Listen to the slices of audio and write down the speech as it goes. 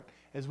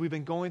as we've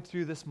been going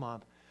through this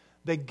month,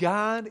 that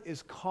God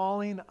is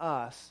calling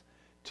us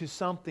to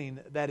something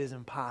that is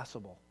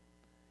impossible.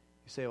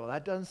 You say, well,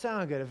 that doesn't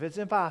sound good if it's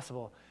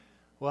impossible.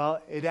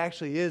 Well, it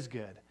actually is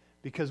good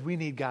because we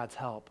need God's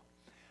help.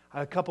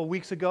 A couple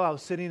weeks ago, I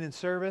was sitting in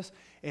service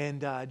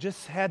and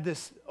just had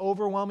this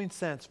overwhelming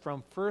sense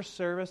from first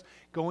service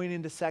going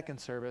into second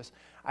service.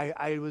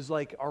 I was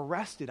like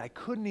arrested. I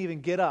couldn't even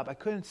get up. I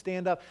couldn't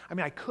stand up. I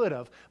mean, I could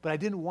have, but I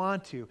didn't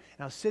want to. And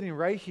I was sitting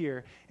right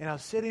here, and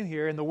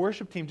the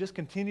worship team just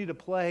continued to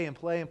play and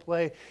play and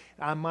play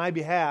on my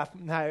behalf.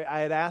 I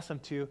had asked them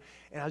to,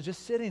 and I was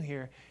just sitting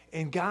here.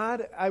 And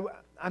God,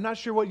 I'm not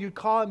sure what you'd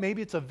call it.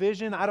 Maybe it's a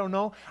vision. I don't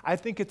know. I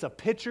think it's a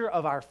picture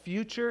of our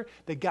future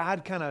that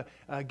God kind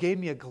of gave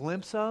me a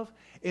glimpse of.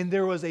 And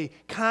there was a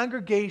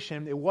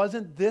congregation. It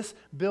wasn't this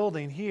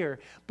building here,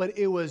 but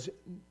it was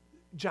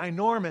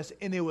ginormous,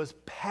 and it was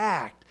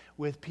packed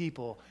with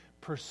people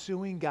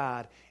pursuing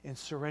God and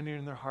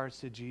surrendering their hearts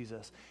to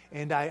Jesus.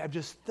 And I'm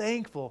just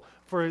thankful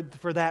for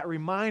that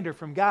reminder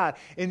from God.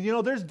 And,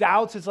 there's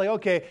doubts. It's like,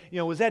 okay,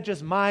 was that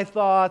just my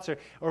thoughts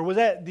or was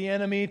that the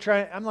enemy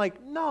trying? I'm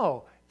like,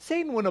 no.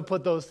 Satan wouldn't have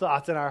put those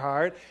thoughts in our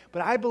heart.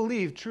 But I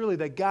believe truly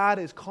that God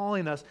is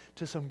calling us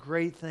to some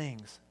great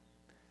things.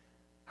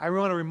 I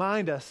want to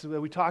remind us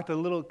that we talked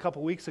a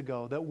couple weeks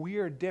ago that we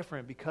are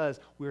different because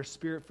we are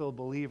Spirit-filled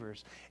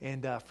believers.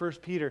 And 1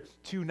 Peter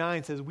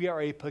 2:9 says we are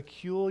a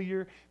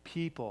peculiar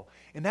people.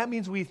 And that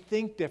means we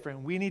think different.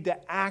 We need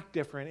to act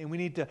different. And we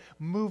need to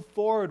move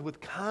forward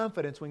with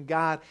confidence when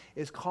God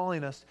is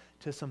calling us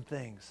to some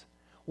things.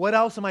 What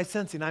else am I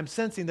sensing? I'm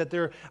sensing that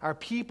there are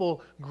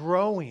people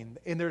growing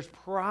and there's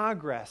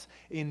progress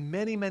in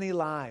many, many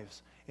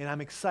lives. And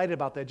I'm excited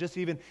about that. Just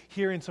even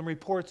hearing some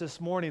reports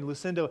this morning,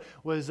 Lucinda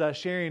was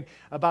sharing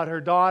about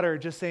her daughter,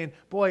 just saying,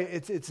 boy,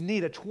 it's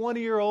neat, a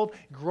 20-year-old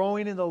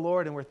growing in the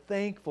Lord, and we're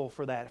thankful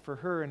for that, for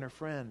her and her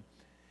friend.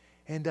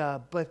 And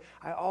but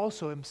I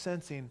also am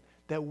sensing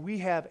that we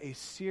have a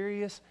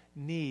serious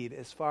need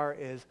as far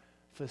as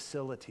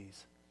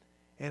facilities.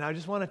 And I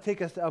just want to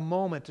take us a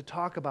moment to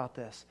talk about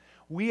this.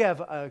 We have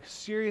a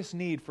serious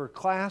need for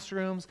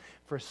classrooms,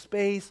 for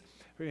space,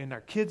 in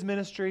our kids'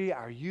 ministry,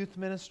 our youth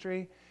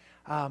ministry.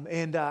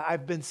 And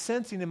I've been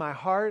sensing in my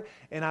heart,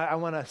 and I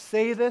want to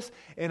say this,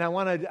 and I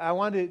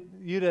wanted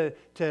you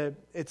to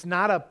it's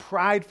not a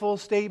prideful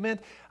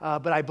statement,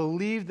 but I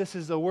believe this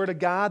is the Word of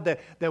God,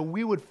 that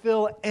we would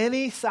fill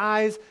any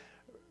size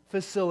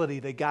facility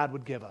that God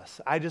would give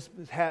us. I just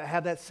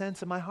have that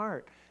sense in my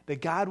heart that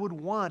God would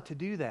want to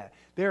do that.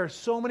 There are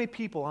so many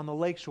people on the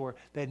lakeshore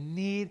that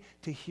need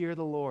to hear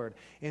the Lord.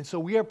 And so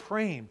we are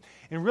praying.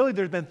 And really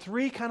there's been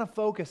three kind of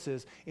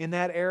focuses in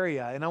that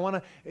area. And I want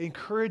to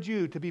encourage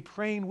you to be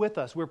praying with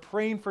us. We're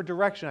praying for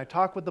direction. I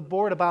talked with the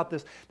board about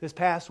this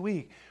past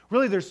week.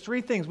 Really there's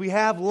three things. We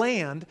have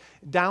land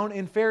down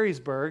in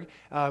Ferrysburg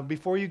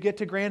before you get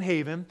to Grand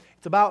Haven.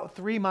 It's about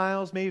 3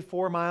 miles, maybe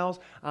 4 miles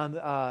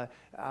on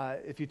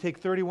if you take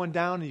 31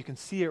 down, and you can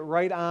see it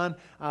right on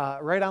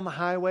the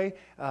highway.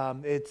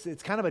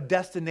 It's kind of a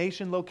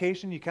destination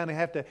location. You kind of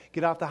have to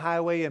get off the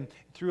highway and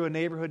through a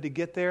neighborhood to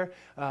get there.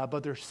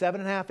 But there's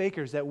 7.5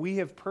 acres that we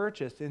have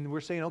purchased, and we're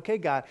saying, okay,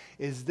 God,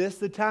 is this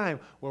the time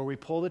where we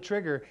pull the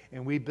trigger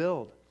and we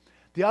build?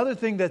 The other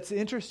thing that's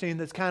interesting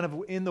that's kind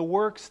of in the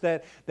works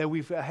that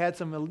we've had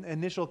some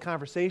initial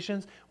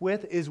conversations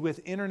with is with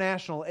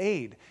international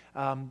aid.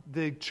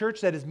 The church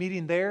that is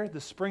meeting there,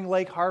 the Spring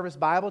Lake Harvest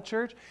Bible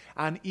Church,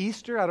 on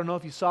Easter, I don't know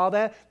if you saw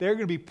that, they're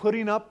going to be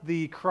putting up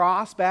the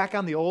cross back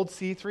on the old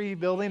C3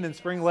 building in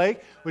Spring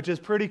Lake, which is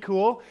pretty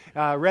cool.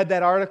 Read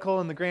that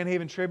article in the Grand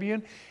Haven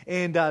Tribune.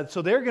 And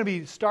so they're going to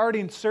be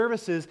starting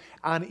services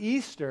on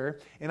Easter.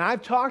 And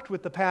I've talked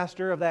with the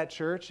pastor of that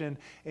church and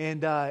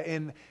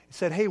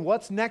said, hey,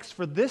 what's next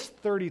for this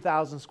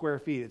 30,000 square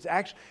feet?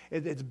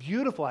 It's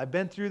beautiful. I've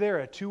been through there,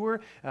 a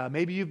tour.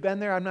 Maybe you've been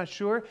there, I'm not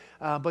sure.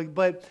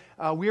 But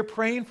we're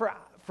praying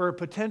for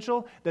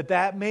potential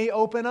that may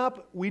open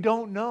up. We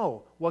don't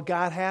know what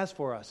God has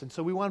for us. And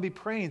so we want to be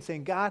praying,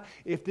 saying, God,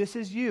 if this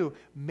is you,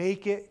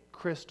 make it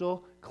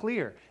crystal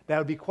clear. That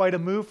would be quite a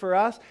move for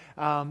us.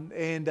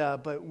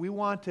 But we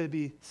want to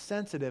be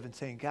sensitive and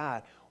saying,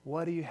 God,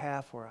 what do you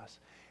have for us?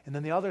 And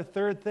then the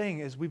third thing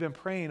is we've been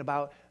praying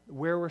about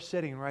where we're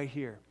sitting right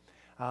here.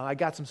 I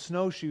got some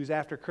snowshoes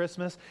after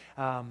Christmas,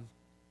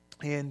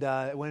 and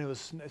when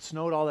it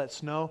snowed all that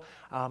snow,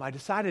 I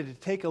decided to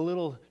take a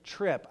little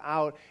trip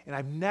out, and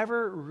I've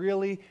never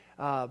really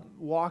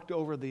walked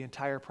over the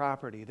entire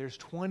property. There's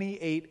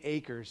 28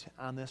 acres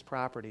on this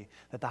property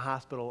that the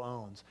hospital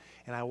owns.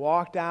 And I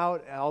walked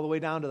out all the way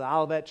down to the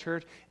Olivet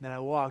Church, and then I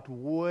walked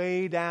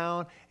way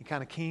down and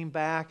kind of came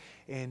back,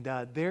 and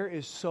there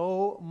is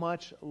so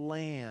much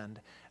land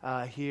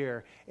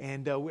here.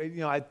 And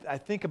I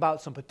think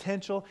about some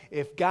potential.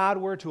 If God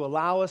were to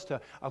allow us to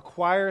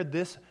acquire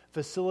this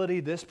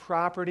facility, this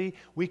property,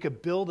 we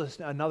could build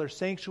another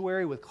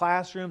sanctuary with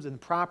classrooms and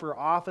proper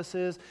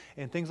offices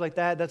and things like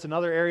that. That's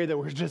another area that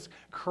we're just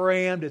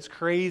crammed. It's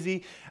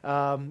crazy.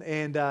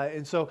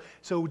 And so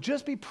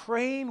just be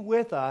praying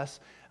with us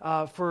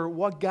for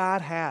what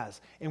God has.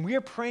 And we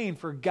are praying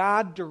for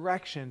God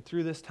direction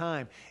through this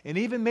time. And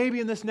even maybe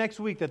in this next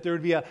week that there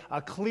would be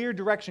a clear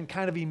direction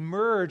kind of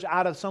emerge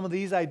out of some of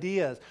these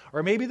ideas.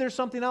 Or maybe there's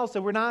something else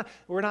that we're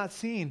not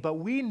seeing. But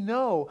we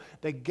know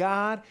that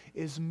God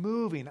is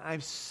moving.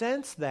 I've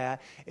sensed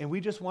that, and we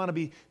just want to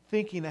be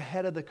thinking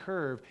ahead of the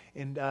curve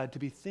and to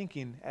be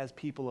thinking as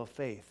people of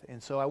faith.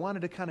 And so I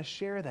wanted to kind of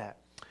share that.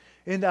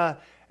 And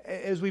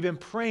as we've been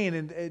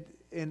praying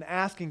and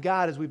asking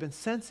God, as we've been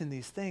sensing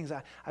these things,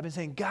 I've been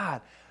saying,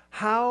 God,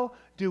 how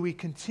do we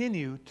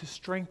continue to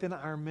strengthen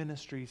our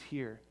ministries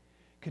here?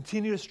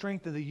 Continue to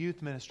strengthen the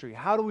youth ministry.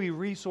 How do we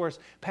resource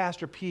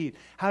Pastor Pete?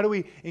 How do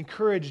we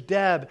encourage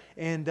Deb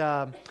and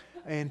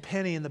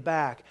Penny in the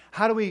back?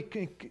 How do we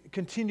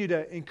continue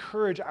to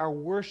encourage our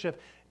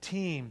worship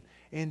team?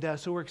 And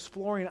so we're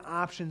exploring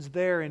options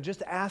there and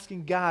just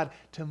asking God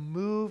to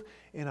move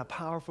in a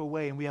powerful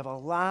way. And we have a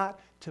lot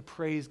to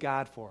praise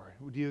God for.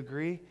 Do you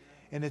agree?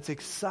 And it's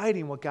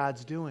exciting what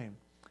God's doing.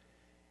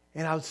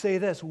 And I would say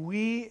this,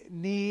 we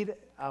need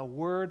a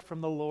word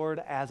from the Lord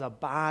as a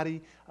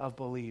body of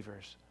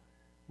believers.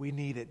 We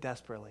need it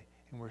desperately.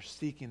 And we're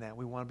seeking that.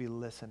 We want to be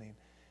listening.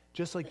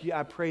 Just like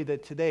I pray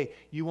that today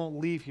you won't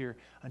leave here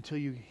until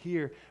you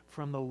hear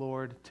from the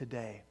Lord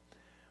today.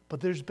 But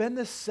there's been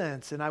this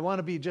sense, and I want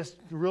to be just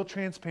real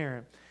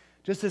transparent,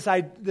 just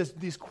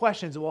these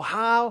questions. Well,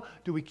 how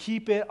do we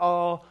keep it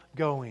all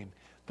going?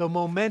 The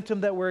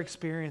momentum that we're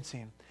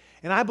experiencing.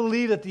 And I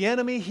believe that the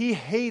enemy, he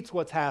hates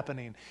what's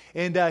happening.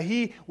 And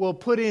he will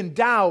put in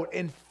doubt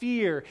and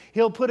fear.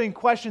 He'll put in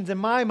questions in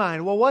my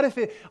mind. Well, what if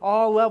it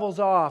all levels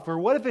off? Or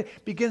what if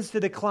it begins to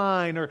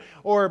decline?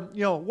 Or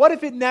what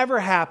if it never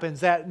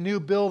happens, that new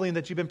building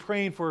that you've been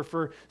praying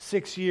for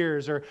 6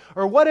 years? Or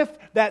what if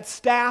that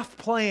staff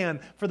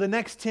plan for the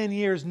next 10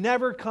 years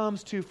never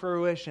comes to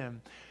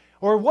fruition?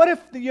 Or what if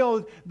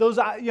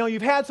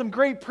you've had some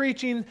great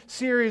preaching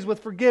series with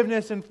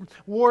forgiveness and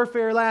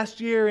warfare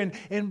last year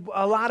and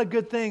a lot of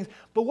good things,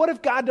 but what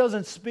if God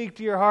doesn't speak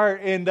to your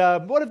heart, and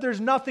what if there's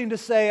nothing to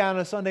say on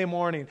a Sunday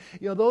morning?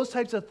 Those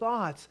types of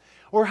thoughts.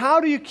 Or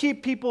how do you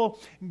keep people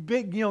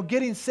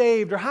getting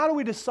saved? Or how do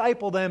we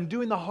disciple them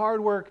doing the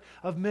hard work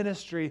of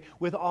ministry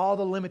with all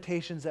the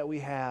limitations that we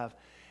have?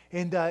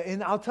 And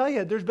I'll tell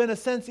you, there's been a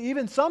sense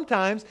even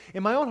sometimes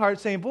in my own heart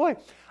saying, boy,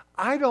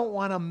 I don't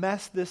want to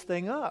mess this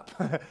thing up.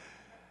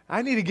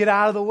 I need to get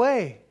out of the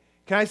way.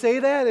 Can I say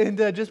that and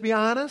just be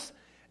honest?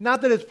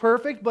 Not that it's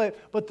perfect,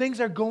 but things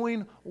are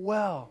going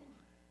well.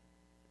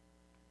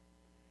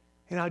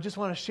 And I just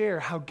want to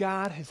share how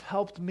God has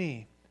helped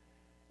me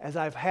as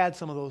I've had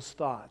some of those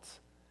thoughts.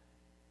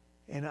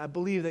 And I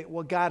believe that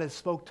what God has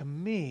spoke to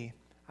me,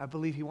 I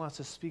believe He wants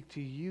to speak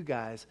to you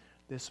guys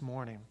this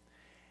morning.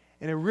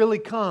 And it really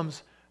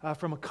comes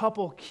from a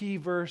couple key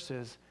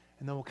verses,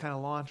 and then we'll kind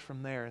of launch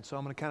from there. And so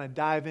I'm going to kind of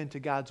dive into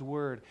God's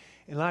Word.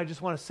 And I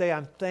just want to say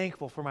I'm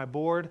thankful for my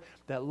board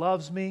that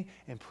loves me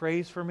and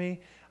prays for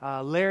me.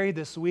 Larry,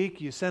 this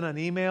week, you sent an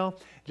email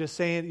just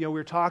saying, we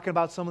were talking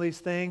about some of these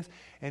things.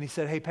 And he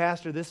said, hey,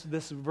 Pastor, this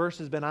verse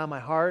has been on my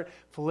heart.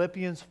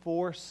 Philippians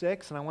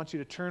 4:6. And I want you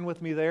to turn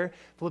with me there.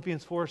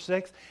 Philippians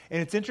 4:6.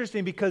 And it's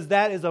interesting because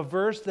that is a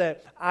verse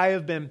that I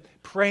have been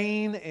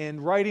praying and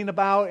writing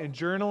about and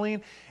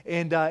journaling.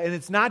 And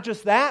it's not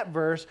just that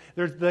verse.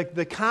 There's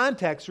the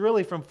context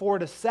really from 4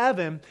 to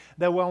 7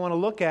 that I want to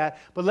look at.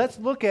 But let's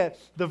look at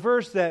the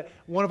verse that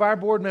one of our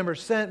board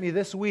members sent me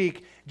this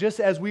week, just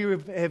as we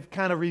have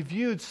kind of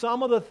reviewed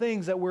some of the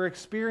things that we're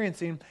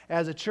experiencing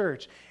as a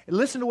church.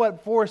 Listen to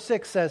what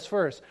 4:6 says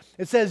first.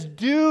 It says,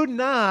 do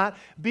not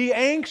be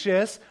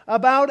anxious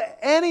about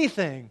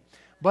anything,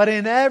 but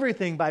in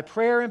everything, by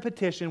prayer and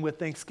petition with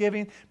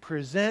thanksgiving,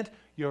 present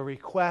your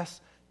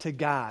requests to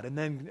God. And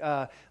then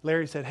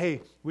Larry said,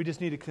 hey, we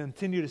just need to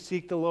continue to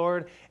seek the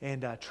Lord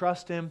and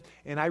trust Him.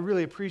 And I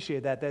really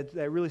appreciate that.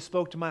 That really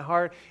spoke to my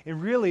heart and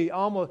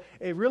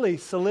it really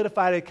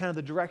solidified kind of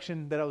the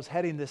direction that I was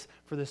heading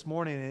for this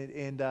morning.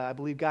 And I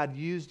believe God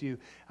used you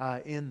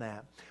in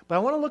that. But I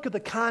want to look at the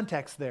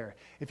context there.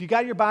 If you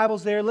got your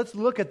Bibles there, let's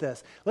look at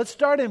this. Let's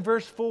start in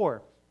verse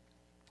 4.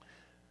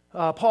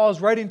 Paul is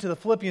writing to the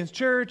Philippians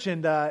church,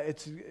 and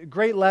it's a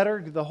great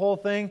letter, the whole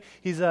thing.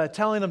 He's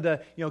telling them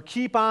to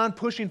keep on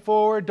pushing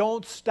forward,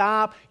 don't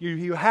stop.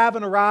 You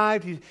haven't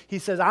arrived. He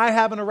says, I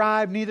haven't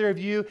arrived, neither have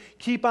you.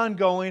 Keep on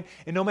going,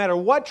 and no matter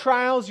what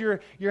trials you're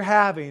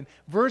having,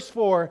 verse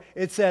 4,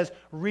 it says,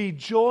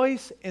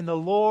 rejoice in the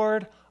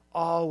Lord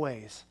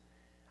always.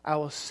 I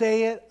will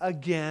say it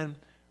again,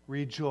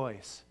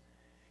 rejoice.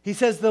 He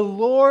says, the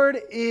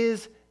Lord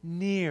is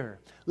near.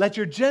 Let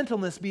your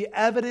gentleness be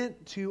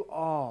evident to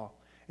all.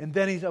 And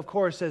then he, of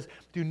course, says,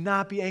 do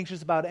not be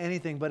anxious about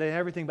anything, but in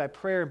everything by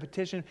prayer and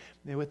petition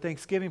and with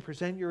thanksgiving,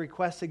 present your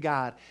requests to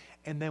God.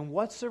 And then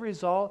what's the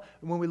result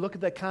when we look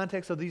at the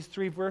context of these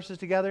three verses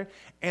together?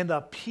 And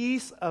the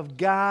peace of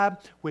God,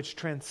 which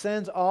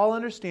transcends all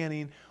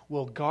understanding,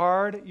 will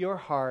guard your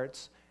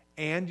hearts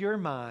and your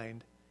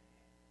mind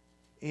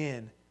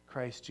in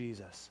Christ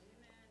Jesus.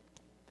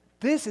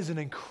 This is an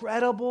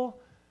incredible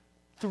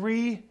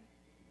 3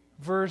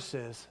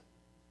 verses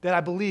that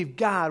I believe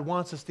God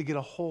wants us to get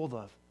a hold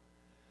of.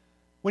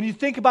 When you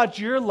think about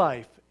your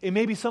life, it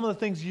may be some of the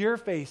things you're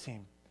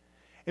facing.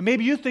 And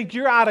maybe you think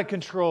you're out of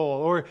control,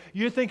 or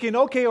you're thinking,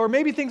 okay, or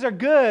maybe things are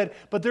good,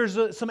 but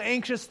there's some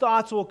anxious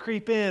thoughts will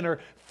creep in, or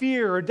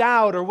fear or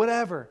doubt or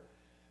whatever.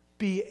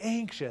 Be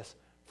anxious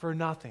for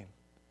nothing.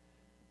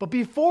 But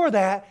before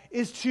that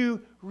is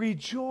to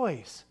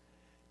rejoice,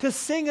 to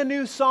sing a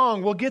new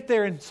song. We'll get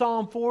there in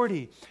Psalm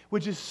 40,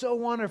 which is so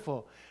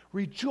wonderful.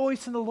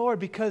 Rejoice in the Lord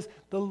because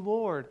the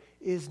Lord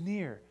is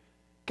near.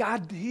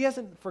 God, He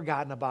hasn't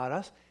forgotten about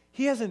us.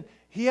 He hasn't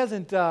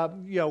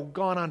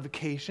gone on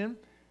vacation.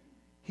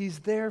 He's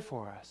there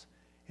for us.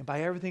 And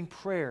by everything,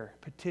 prayer,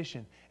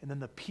 petition, and then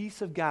the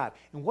peace of God.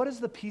 And what does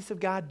the peace of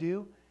God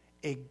do?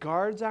 It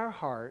guards our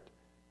heart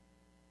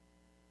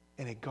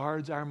and it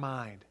guards our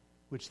mind,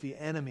 which the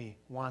enemy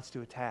wants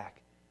to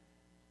attack.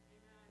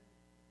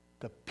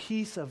 The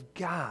peace of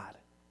God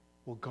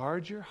will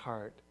guard your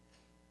heart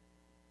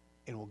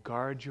and will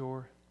guard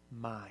your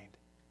mind.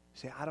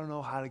 You say, I don't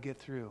know how to get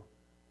through.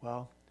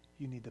 Well,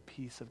 you need the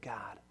peace of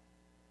God.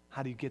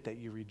 How do you get that?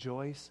 You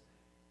rejoice,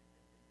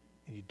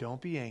 and you don't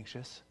be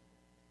anxious,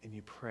 and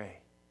you pray.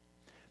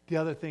 The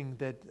other thing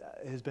that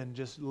has been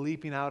just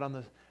leaping out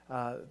on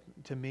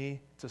to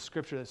me, it's a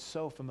scripture that's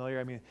so familiar.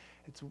 I mean,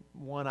 it's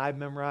one I've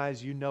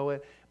memorized. You know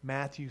it.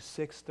 Matthew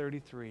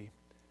 6:33.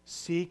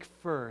 Seek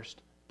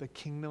first the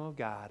kingdom of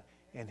God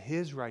and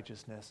His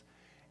righteousness,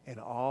 and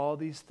all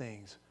these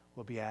things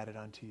will be added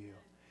unto you.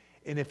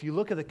 And if you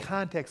look at the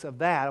context of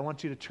that, I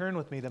want you to turn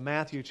with me to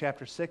Matthew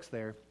chapter 6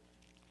 there.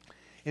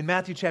 In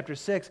Matthew chapter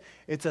 6,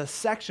 it's a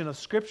section of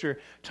Scripture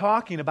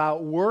talking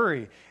about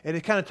worry. And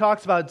it kind of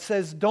talks about, it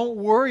says, don't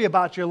worry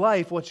about your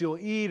life, what you'll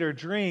eat or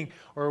drink,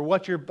 or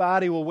what your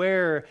body will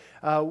wear.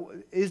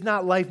 Is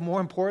not life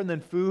more important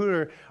than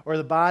food, or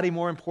the body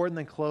more important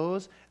than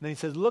clothes? And then he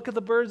says, look at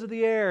the birds of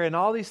the air and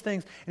all these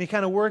things. And he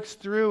kind of works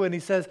through and he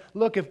says,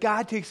 look, if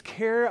God takes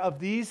care of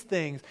these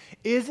things,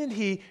 isn't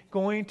He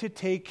going to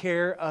take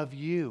care of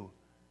you?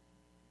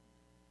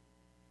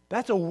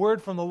 That's a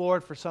word from the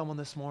Lord for someone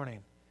this morning.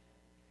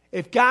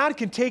 If God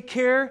can take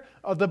care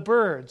of the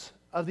birds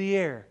of the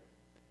air,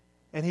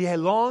 and He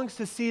longs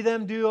to see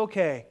them do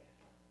okay,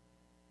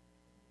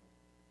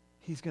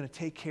 He's going to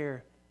take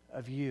care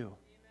of you. Amen.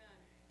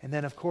 And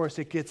then, of course,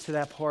 it gets to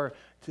that part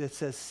that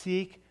says,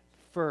 seek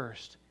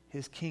first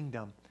His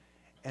kingdom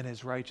and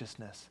His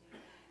righteousness.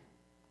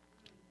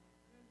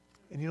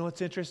 And you know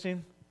what's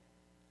interesting?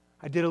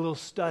 I did a little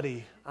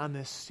study on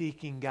this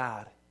seeking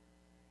God,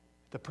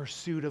 the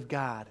pursuit of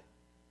God.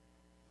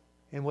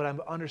 And what I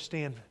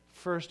understand,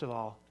 first of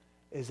all,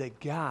 is that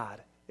God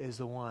is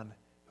the one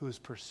who is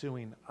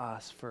pursuing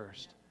us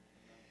first.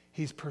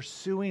 He's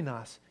pursuing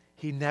us.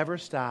 He never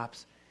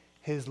stops.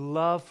 His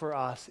love for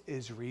us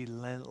is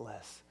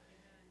relentless.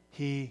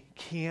 He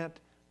can't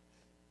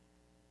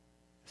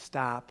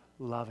stop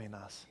loving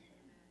us.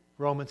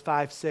 Romans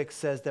 5:6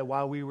 says that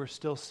while we were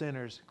still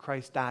sinners,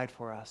 Christ died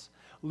for us.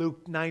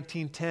 Luke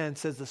 19:10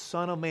 says the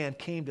Son of Man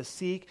came to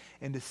seek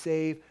and to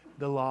save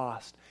the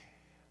lost.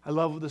 I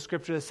love the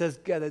scripture that says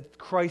that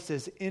Christ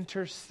is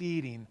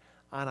interceding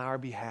on our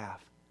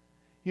behalf.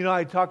 You know,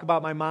 I talk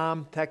about my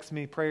mom texts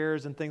me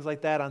prayers and things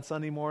like that on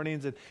Sunday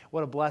mornings, and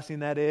what a blessing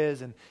that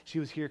is. And she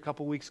was here a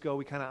couple weeks ago.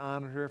 We kind of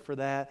honored her for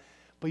that.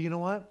 But you know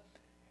what?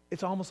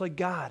 It's almost like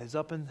God is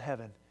up in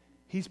heaven.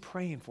 He's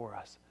praying for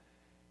us.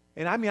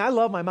 And I mean, I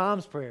love my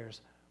mom's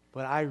prayers,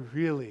 but I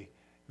really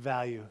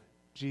value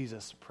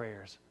Jesus'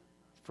 prayers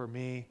for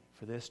me,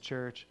 for this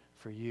church,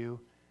 for you.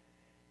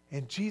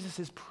 And Jesus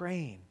is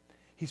praying.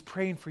 He's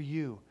praying for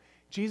you.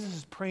 Jesus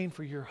is praying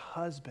for your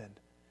husband.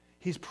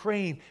 He's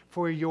praying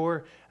for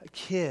your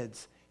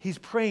kids. He's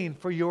praying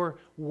for your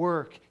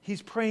work.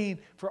 He's praying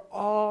for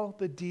all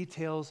the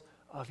details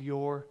of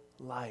your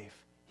life.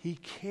 He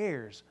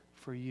cares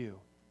for you.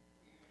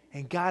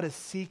 And God is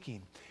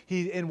seeking.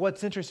 And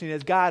what's interesting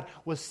is God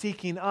was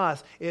seeking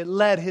us. It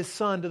led His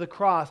Son to the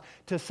cross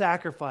to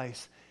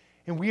sacrifice.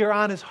 And we are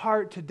on His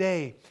heart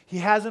today. He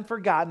hasn't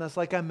forgotten us,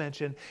 like I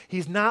mentioned.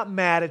 He's not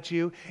mad at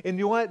you. And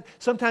you know what?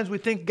 Sometimes we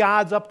think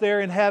God's up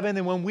there in heaven,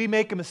 and when we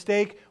make a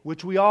mistake,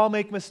 which we all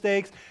make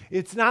mistakes,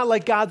 it's not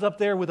like God's up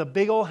there with a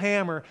big old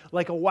hammer,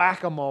 like a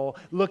whack-a-mole,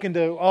 looking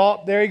to,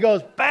 oh, there He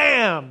goes,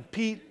 bam,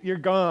 Pete, you're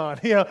gone.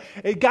 You know,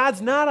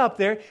 God's not up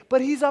there,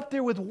 but He's up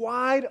there with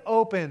wide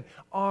open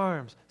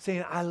arms,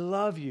 saying, I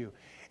love you.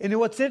 And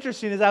what's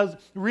interesting is I was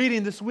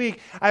reading this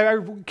week, I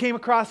came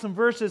across some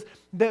verses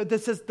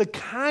that says the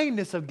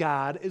kindness of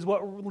God is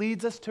what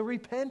leads us to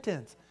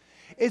repentance.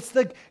 It's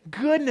the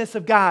goodness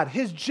of God,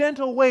 His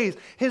gentle ways,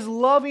 His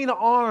loving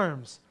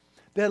arms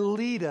that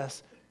lead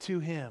us to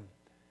Him.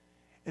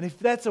 And if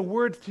that's a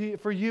word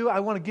for you,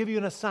 I want to give you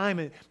an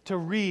assignment to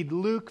read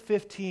Luke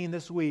 15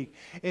 this week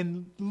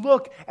and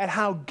look at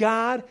how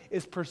God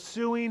is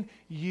pursuing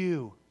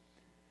you.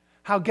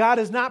 How God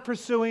is not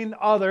pursuing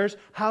others.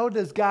 How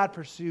does God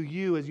pursue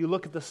you as you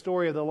look at the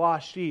story of the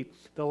lost sheep,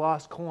 the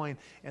lost coin,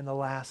 and the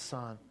lost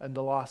son?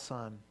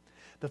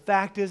 The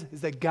fact is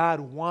that God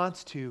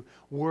wants to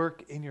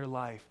work in your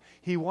life.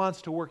 He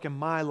wants to work in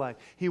my life.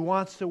 He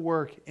wants to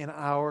work in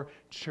our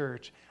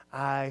church.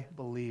 I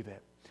believe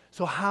it.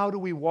 So how do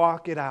we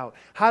walk it out?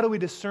 How do we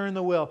discern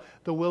the will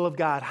of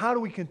God? How do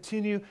we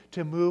continue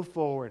to move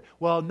forward?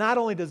 Well, not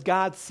only does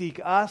God seek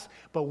us,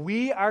 but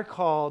we are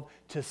called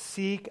to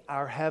seek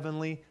our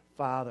Heavenly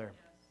Father.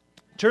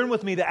 Turn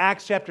with me to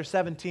Acts chapter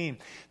 17.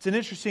 It's an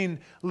interesting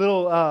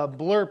little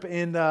blurb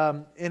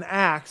in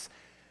Acts.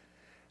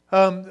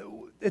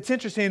 It's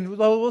interesting.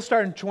 We'll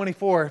start in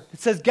 24. It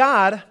says,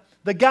 God,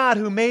 the God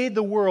who made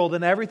the world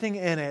and everything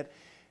in it,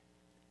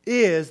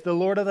 is the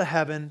Lord of the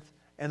heavens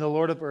and the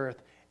Lord of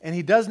earth. And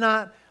He does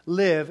not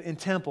live in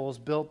temples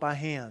built by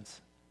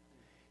hands.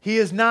 He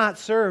is not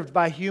served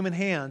by human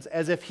hands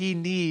as if He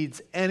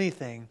needs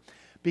anything,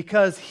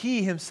 because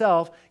He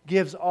Himself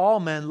gives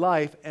all men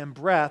life and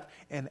breath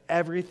and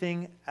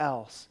everything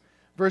else.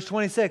 Verse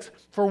 26,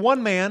 from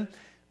one man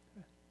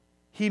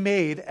He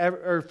made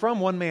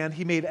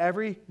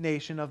every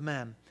nation of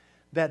men,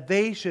 that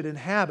they should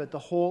inhabit the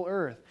whole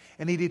earth.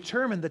 And He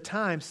determined the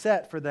time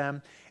set for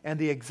them and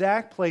the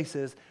exact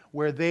places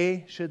where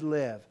they should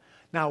live.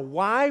 Now,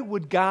 why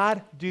would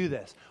God do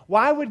this?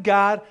 Why would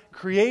God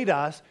create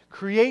us,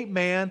 create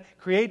man,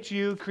 create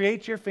you,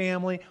 create your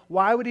family?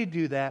 Why would He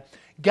do that?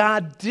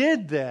 God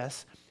did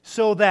this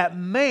so that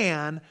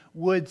man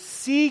would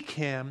seek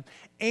Him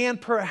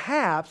and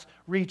perhaps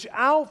reach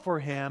out for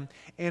Him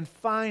and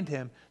find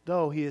Him,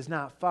 though He is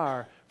not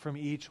far from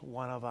each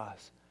one of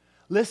us.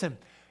 Listen,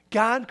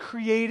 God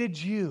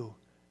created you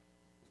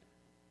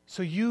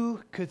so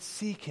you could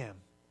seek Him,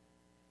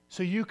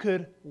 so you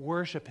could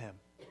worship Him,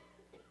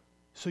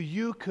 so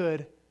you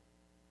could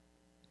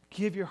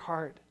give your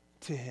heart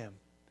to Him.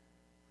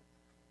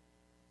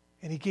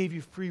 And He gave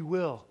you free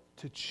will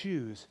to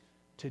choose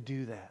to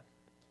do that.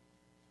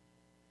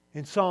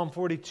 In Psalm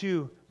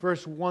 42,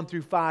 verse 1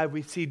 through 5,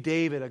 we see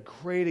David, a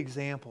great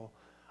example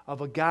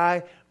of a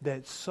guy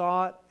that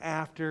sought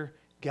after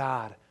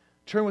God.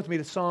 Turn with me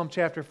to Psalm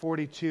chapter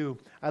 42.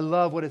 I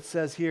love what it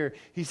says here.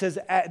 He says,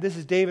 this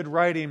is David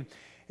writing,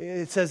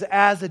 it says,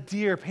 as a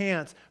deer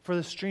pants for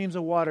the streams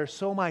of water,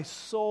 so my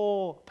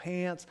soul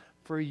pants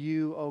for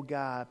you, O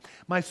God.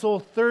 My soul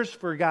thirsts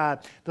for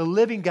God, the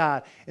living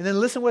God. And then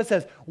listen what it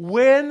says.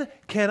 When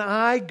can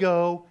I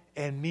go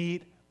and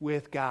meet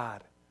with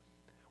God?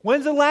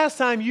 When's the last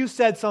time you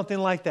said something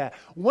like that?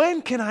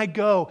 When can I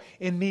go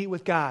and meet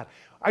with God?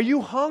 Are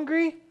you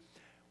hungry?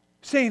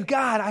 Saying,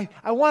 God,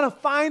 I want to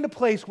find a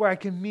place where I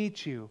can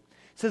meet you.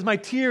 It says, my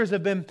tears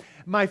have been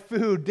my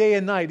food day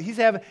and night. He's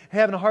having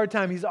a hard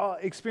time. He's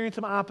experienced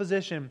some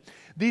opposition.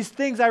 These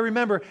things I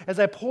remember as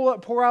I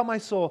pour out my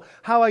soul,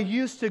 how I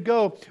used to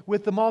go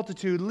with the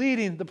multitude,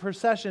 leading the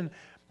procession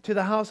to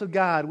the house of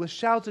God with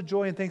shouts of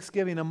joy and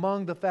thanksgiving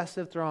among the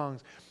festive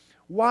throngs.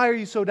 Why are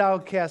you so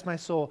downcast, my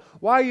soul?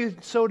 Why are you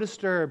so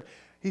disturbed?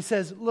 He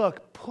says,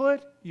 look,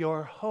 put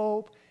your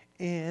hope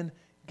in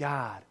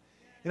God.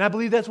 And I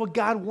believe that's what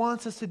God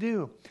wants us to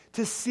do,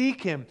 to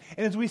seek Him.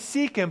 And as we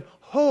seek Him,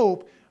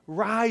 hope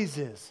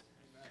rises.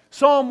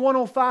 Psalm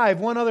 105,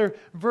 one other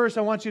verse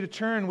I want you to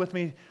turn with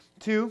me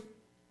to.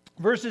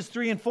 Verses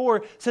 3 and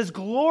 4 says,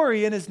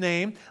 glory in His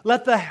name.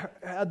 Let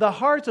the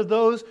hearts of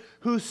those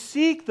who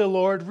seek the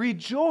Lord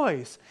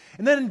rejoice.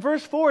 And then in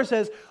verse 4 it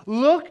says,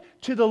 look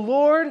to the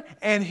Lord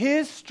and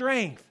His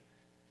strength.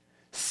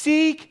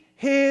 Seek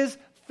His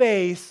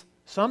face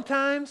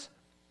sometimes.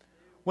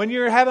 When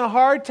you're having a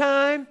hard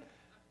time,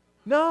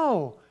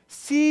 no.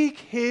 Seek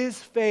His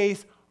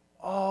face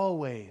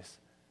always.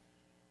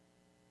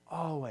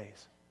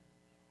 Always.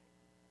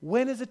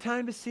 When is the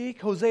time to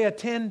seek? Hosea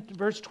 10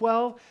 verse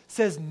 12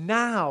 says,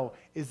 now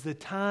is the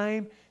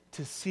time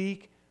to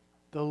seek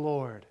the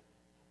Lord.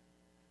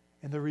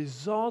 And the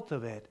result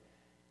of it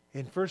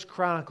in 1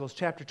 Chronicles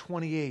chapter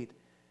 28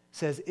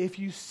 says, if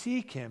you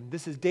seek Him,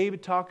 this is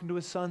David talking to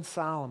his son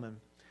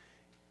Solomon.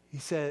 He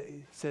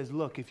says,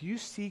 look, if you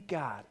seek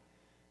God,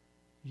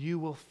 you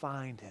will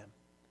find Him.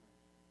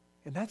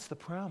 And that's the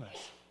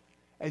promise.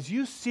 As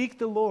you seek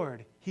the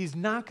Lord, He's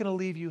not going to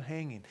leave you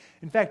hanging.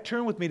 In fact,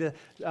 turn with me to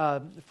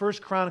 1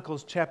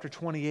 Chronicles chapter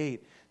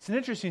 28. It's an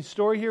interesting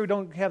story here. We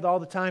don't have all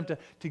the time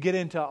to get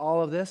into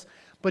all of this.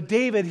 But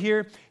David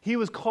here, he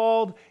was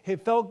called, he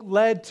felt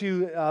led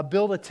to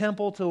build a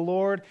temple to the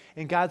Lord.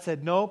 And God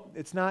said, nope,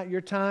 it's not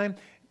your time.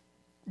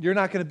 You're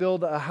not going to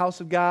build a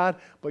house of God,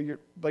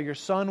 but your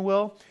son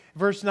will.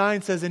 Verse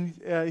 9 says, and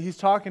he's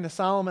talking to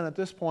Solomon at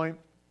this point.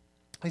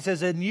 He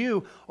says, and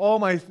you, O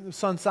my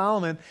son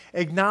Solomon,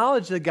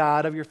 acknowledge the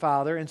God of your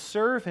father and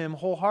serve Him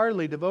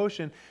wholeheartedly,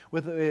 devotion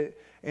with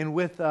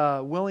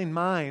willing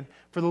mind.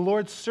 For the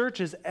Lord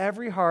searches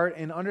every heart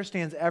and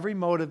understands every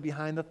motive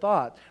behind the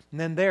thought. And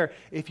then there,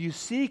 if you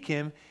seek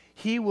Him,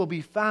 He will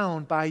be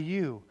found by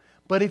you.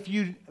 But if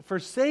you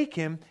forsake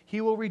Him,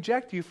 He will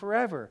reject you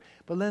forever.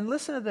 But then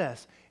listen to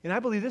this. And I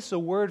believe this is a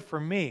word for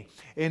me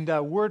and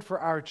a word for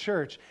our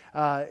church.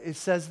 It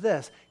says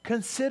this,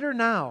 consider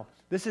now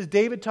This is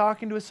David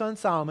talking to his son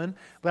Solomon,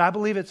 but I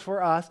believe it's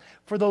for us.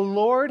 For the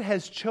Lord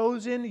has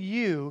chosen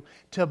you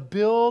to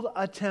build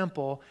a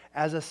temple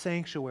as a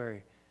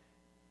sanctuary.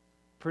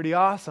 Pretty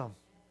awesome.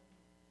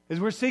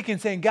 As we're seeking,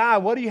 saying,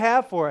 God, what do you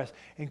have for us?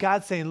 And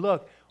God's saying,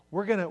 look,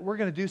 we're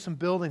gonna do some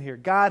building here.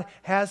 God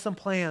has some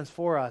plans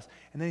for us.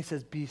 And then he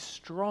says, be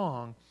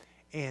strong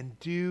and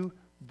do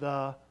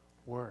the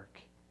work.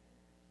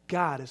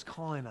 God is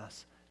calling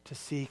us to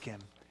seek him.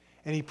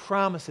 And he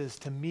promises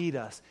to meet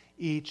us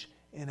each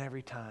and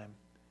every time.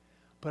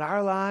 But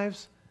our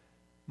lives,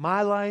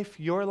 my life,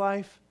 your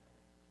life,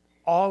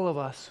 all of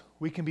us,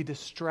 we can be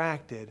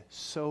distracted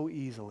so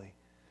easily.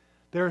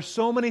 There are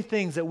so many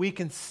things that we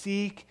can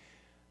seek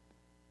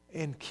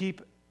and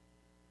keep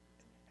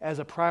as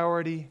a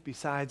priority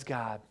besides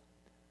God.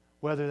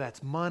 Whether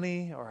that's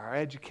money or our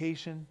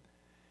education.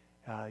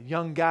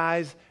 Young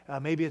guys,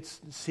 maybe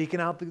it's seeking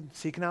out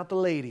the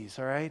ladies,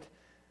 all right?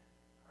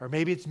 Or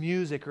maybe it's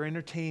music or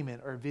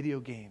entertainment or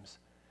video games.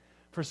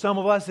 For some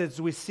of us, it's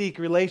we seek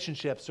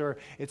relationships, or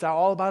it's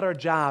all about our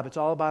job, it's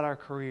all about our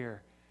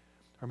career.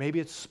 Or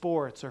maybe it's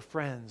sports or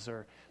friends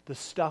or the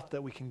stuff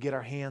that we can get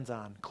our hands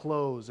on,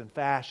 clothes and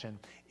fashion,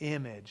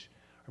 image.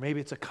 Or maybe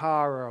it's a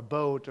car or a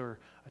boat or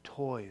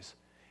toys.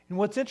 And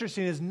what's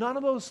interesting is none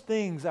of those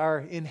things are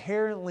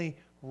inherently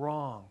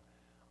wrong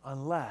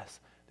unless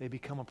they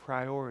become a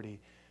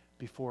priority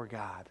before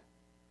God.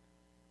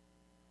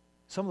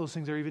 Some of those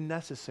things are even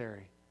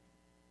necessary.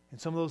 And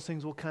some of those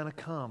things will kind of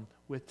come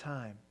with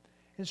time.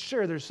 And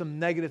sure, there's some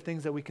negative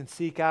things that we can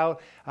seek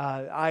out,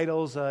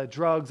 idols,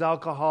 drugs,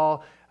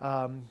 alcohol,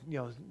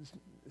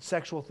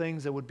 sexual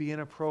things that would be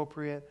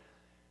inappropriate.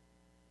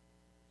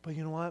 But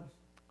you know what?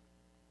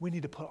 We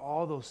need to put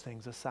all those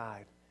things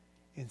aside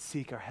and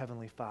seek our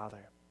Heavenly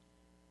Father.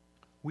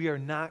 We are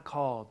not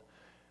called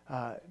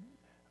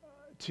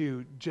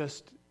to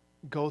just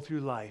go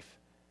through life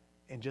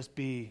and just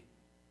be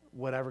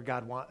whatever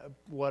God wants,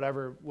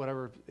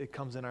 whatever it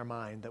comes in our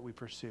mind that we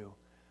pursue.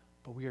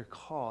 But we are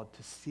called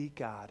to seek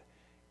God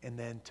and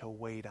then to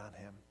wait on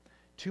him.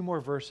 2 more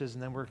verses,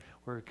 and then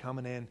we're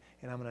coming in,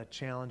 and I'm going to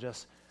challenge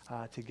us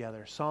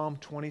together. Psalm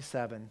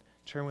 27.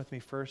 Turn with me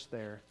first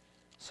there.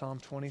 Psalm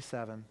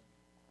 27.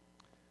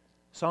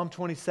 Psalm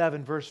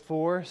 27, verse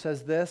 4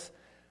 says this,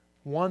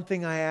 one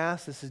thing I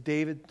ask, this is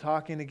David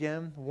talking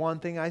again, one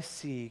thing I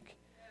seek,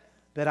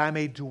 that I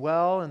may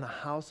dwell in the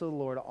house of the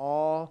Lord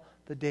all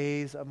the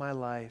days of my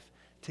life,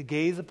 to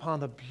gaze upon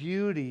the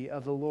beauty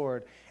of the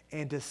Lord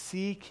and to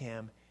seek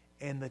him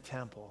in the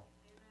temple.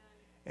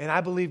 And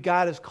I believe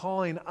God is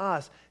calling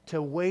us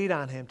to wait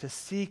on him, to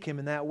seek him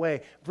in that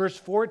way. Verse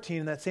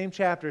 14 in that same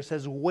chapter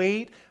says,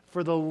 wait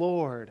for the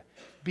Lord.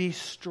 Be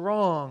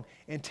strong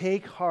and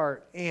take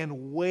heart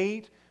and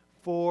wait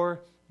for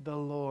the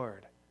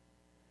Lord.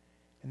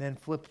 And then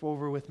flip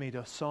over with me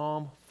to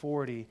Psalm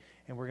 40,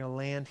 and we're going to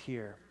land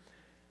here.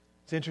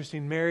 It's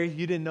interesting, Mary,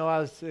 you didn't know I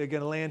was going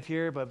to land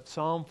here, but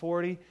Psalm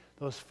 40,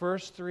 those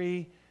first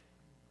 3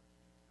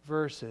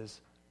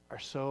 verses are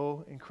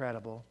so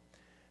incredible.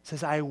 It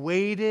says, I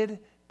waited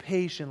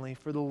patiently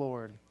for the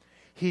Lord.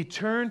 He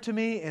turned to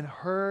me and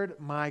heard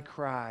my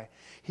cry.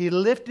 He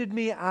lifted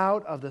me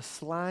out of the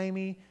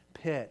slimy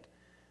pit,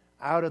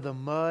 out of the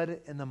mud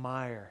and the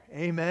mire.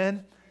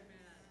 Amen?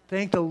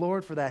 Thank the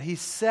Lord for that. He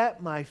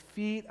set my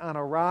feet on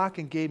a rock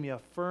and gave me a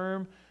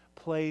firm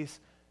place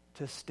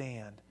to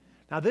stand.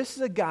 Now, this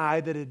is a guy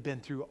that had been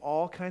through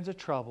all kinds of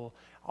trouble,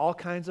 all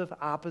kinds of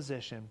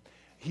opposition.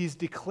 He's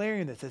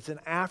declaring this. It's an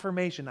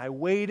affirmation. I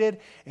waited,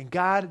 and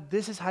God,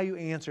 this is how you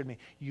answered me.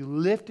 You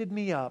lifted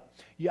me up.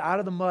 You out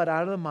of the mud,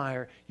 out of the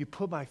mire. You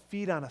put my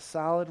feet on a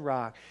solid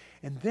rock.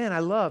 And then I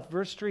love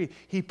verse 3.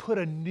 He put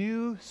a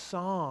new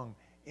song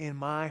in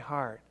my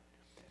heart.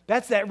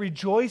 That's that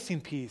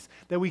rejoicing piece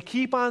that we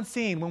keep on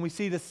seeing when we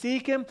see to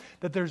seek him,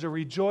 that there's a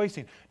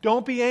rejoicing.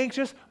 Don't be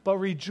anxious, but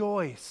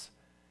rejoice.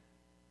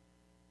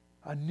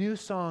 A new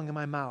song in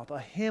my mouth, a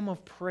hymn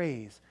of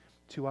praise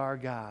to our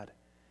God.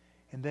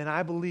 And then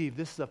I believe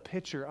this is a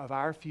picture of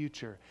our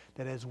future,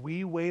 that as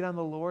we wait on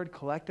the Lord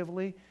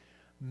collectively,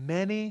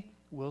 many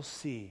will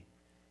see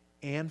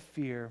and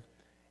fear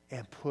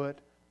and put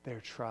their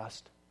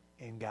trust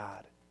in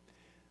God.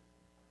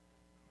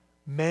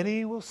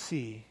 Many will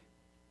see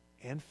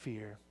and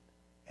fear,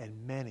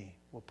 and many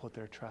will put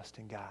their trust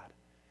in God.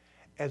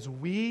 As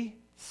we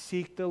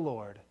seek the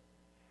Lord,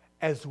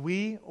 as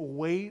we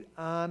wait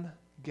on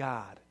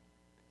God,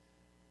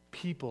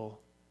 people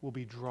will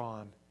be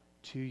drawn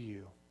to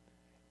you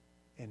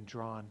and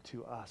drawn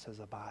to us as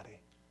a body.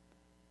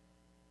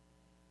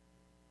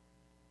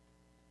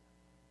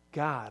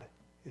 God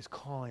is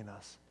calling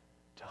us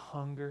to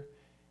hunger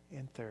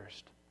and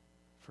thirst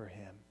for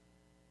him.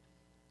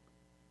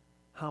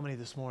 How many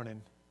this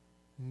morning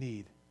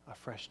need a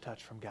fresh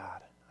touch from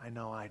God? I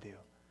know I do.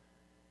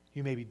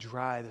 You may be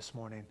dry this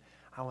morning.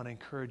 I want to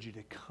encourage you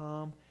to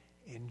come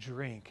and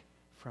drink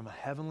from a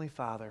heavenly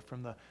Father,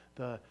 from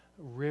the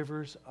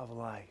rivers of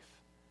life.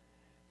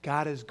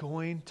 God is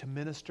going to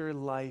minister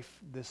life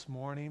this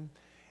morning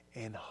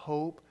and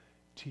hope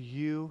to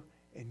you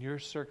and your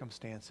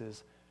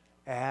circumstances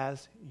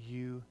as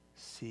you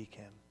seek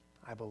him.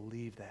 I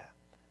believe that.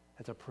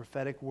 That's a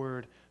prophetic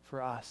word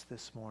for us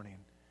this morning.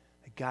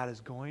 That God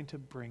is going to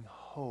bring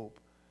hope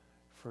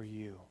for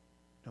you,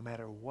 no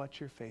matter what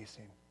you're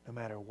facing, no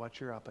matter what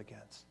you're up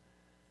against.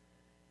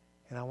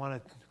 And I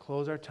want to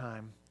close our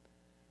time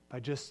by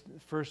just,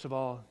 first of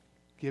all,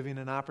 giving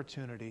an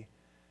opportunity.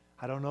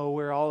 I don't know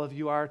where all of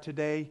you are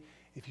today.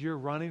 If you're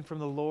running from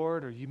the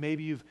Lord, or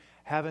maybe you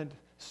haven't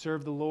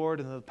served the Lord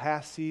in the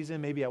past season,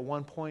 maybe at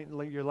one point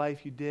in your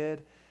life you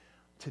did,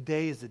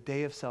 today is the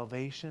day of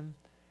salvation.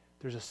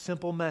 There's a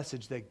simple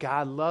message that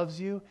God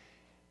loves you.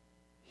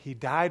 He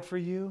died for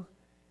you.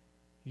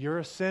 You're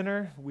a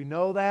sinner. We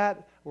know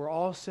that. We're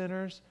all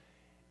sinners.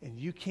 And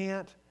you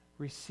can't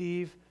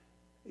receive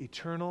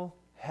eternal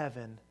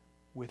heaven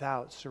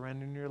without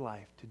surrendering your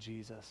life to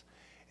Jesus.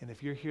 And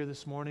if you're here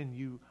this morning,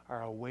 you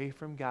are away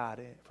from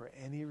God for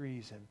any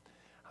reason,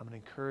 I'm going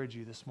to encourage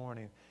you this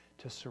morning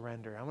to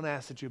surrender. I'm going to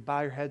ask that you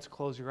bow your heads,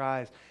 close your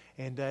eyes.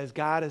 And as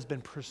God has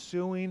been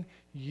pursuing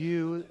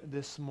you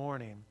this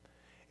morning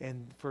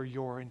and for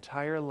your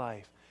entire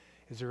life,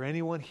 is there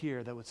anyone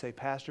here that would say,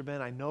 Pastor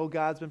Ben, I know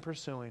God's been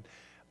pursuing,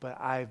 but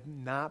I've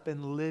not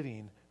been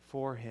living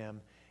for him,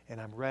 and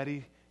I'm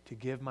ready to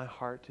give my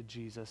heart to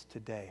Jesus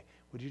today?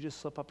 Would you just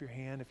slip up your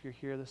hand if you're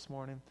here this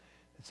morning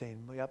and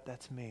saying, yep,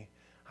 that's me.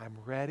 I'm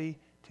ready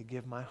to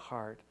give my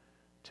heart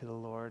to the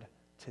Lord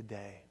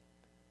today.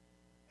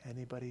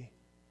 Anybody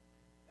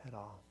at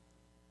all?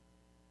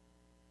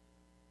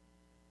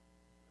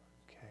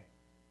 Okay.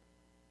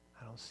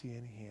 I don't see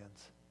any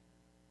hands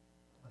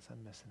unless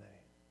I'm missing any.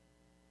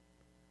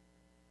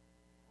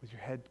 With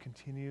your head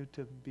continue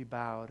to be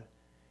bowed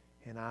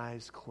and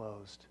eyes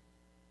closed,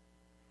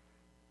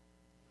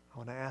 I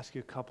want to ask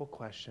you a couple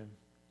questions.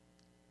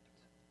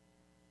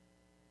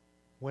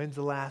 When's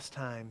the last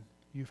time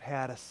you've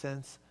had a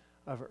sense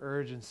of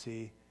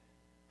urgency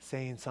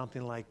saying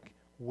something like,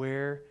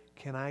 where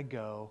can I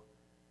go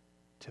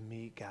to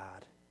meet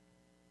God?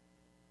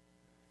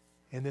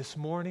 And this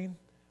morning,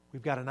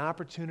 we've got an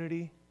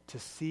opportunity to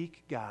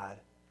seek God.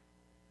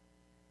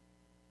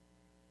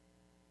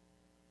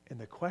 And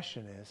the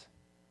question is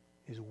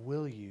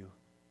will you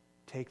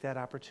take that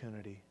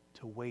opportunity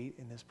to wait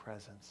in his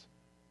presence,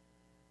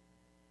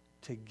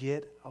 to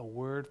get a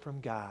word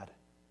from God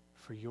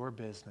for your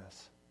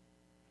business,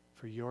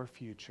 for your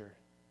future,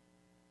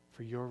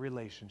 for your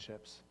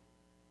relationships,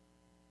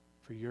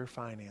 for your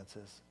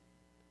finances,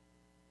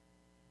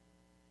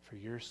 for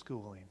your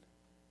schooling?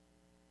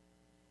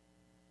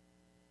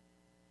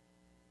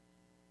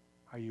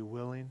 Are you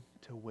willing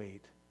to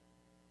wait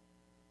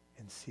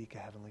and seek a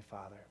Heavenly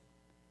Father?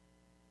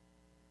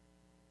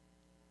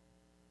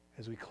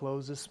 As we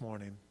close this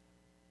morning,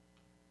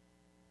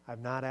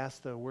 I've not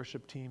asked the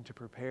worship team to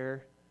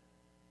prepare.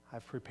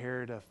 I've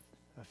prepared a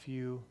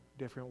few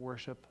different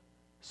worship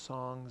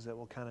songs that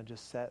will kind of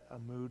just set a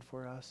mood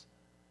for us.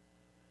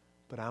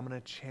 But I'm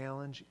going to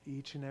challenge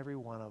each and every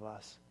one of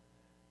us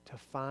to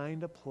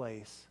find a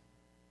place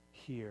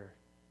here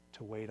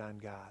to wait on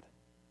God.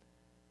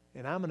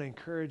 And I'm going to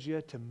encourage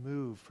you to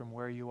move from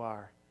where you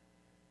are,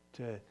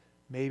 to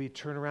maybe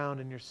turn around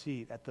in your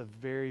seat at the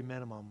very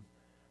minimum.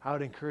 I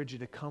would encourage you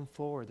to come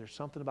forward. There's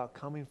something about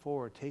coming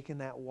forward, taking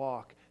that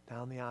walk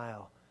down the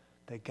aisle,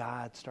 that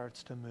God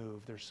starts to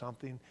move. There's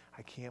something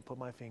I can't put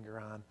my finger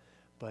on,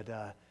 but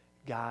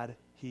God,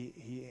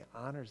 He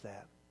honors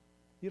that.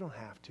 You don't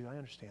have to. I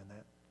understand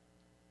that.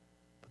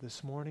 But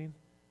this morning,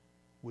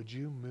 would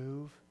you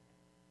move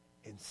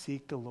and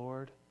seek the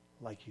Lord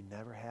like you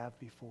never have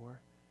before?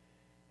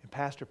 And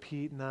Pastor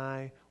Pete and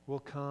I will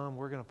come.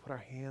 We're going to put our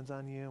hands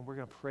on you, and we're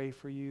going to pray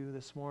for you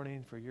this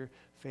morning, for your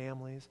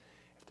families.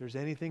 If there's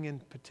anything in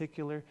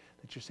particular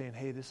that you're saying,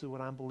 hey, this is what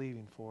I'm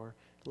believing for,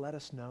 let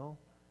us know.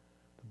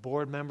 The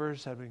board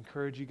members, I would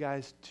encourage you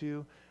guys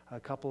to. A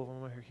couple of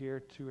them are here.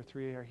 2 or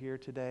 3 are here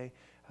today,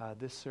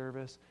 this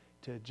service,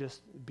 to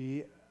just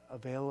be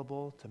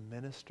available to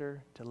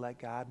minister, to let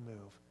God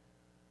move.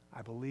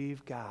 I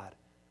believe God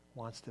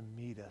wants to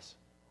meet us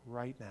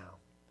right now,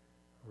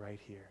 right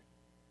here.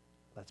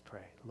 Let's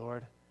pray.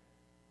 Lord,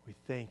 we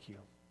thank you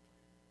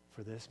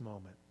for this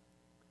moment.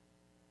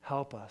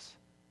 Help us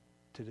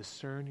to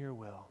discern your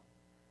will,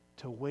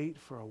 to wait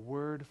for a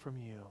word from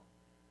you,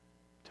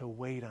 to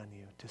wait on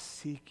you, to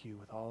seek you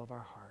with all of our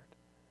heart.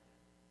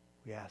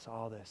 We ask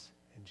all this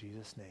in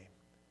Jesus' name.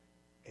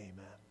 Amen.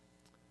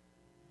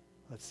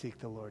 Let's seek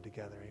the Lord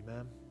together.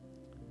 Amen.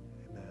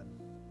 Amen.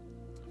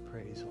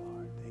 Praise the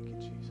Lord. Thank you,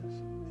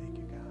 Jesus. Thank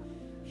you, God.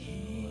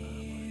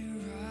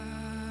 Here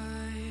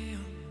I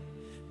am,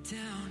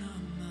 down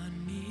on my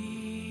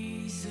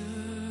knees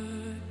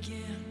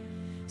again,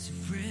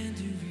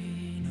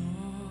 surrendering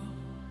all,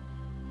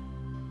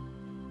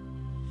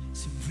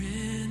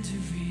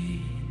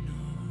 surrendering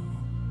all,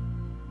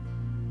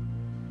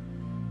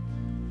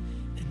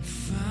 and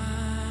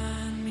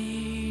find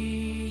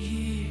me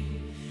here,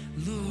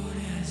 Lord,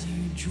 as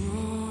you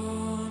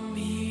draw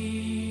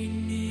me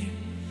near.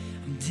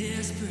 I'm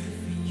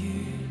desperate.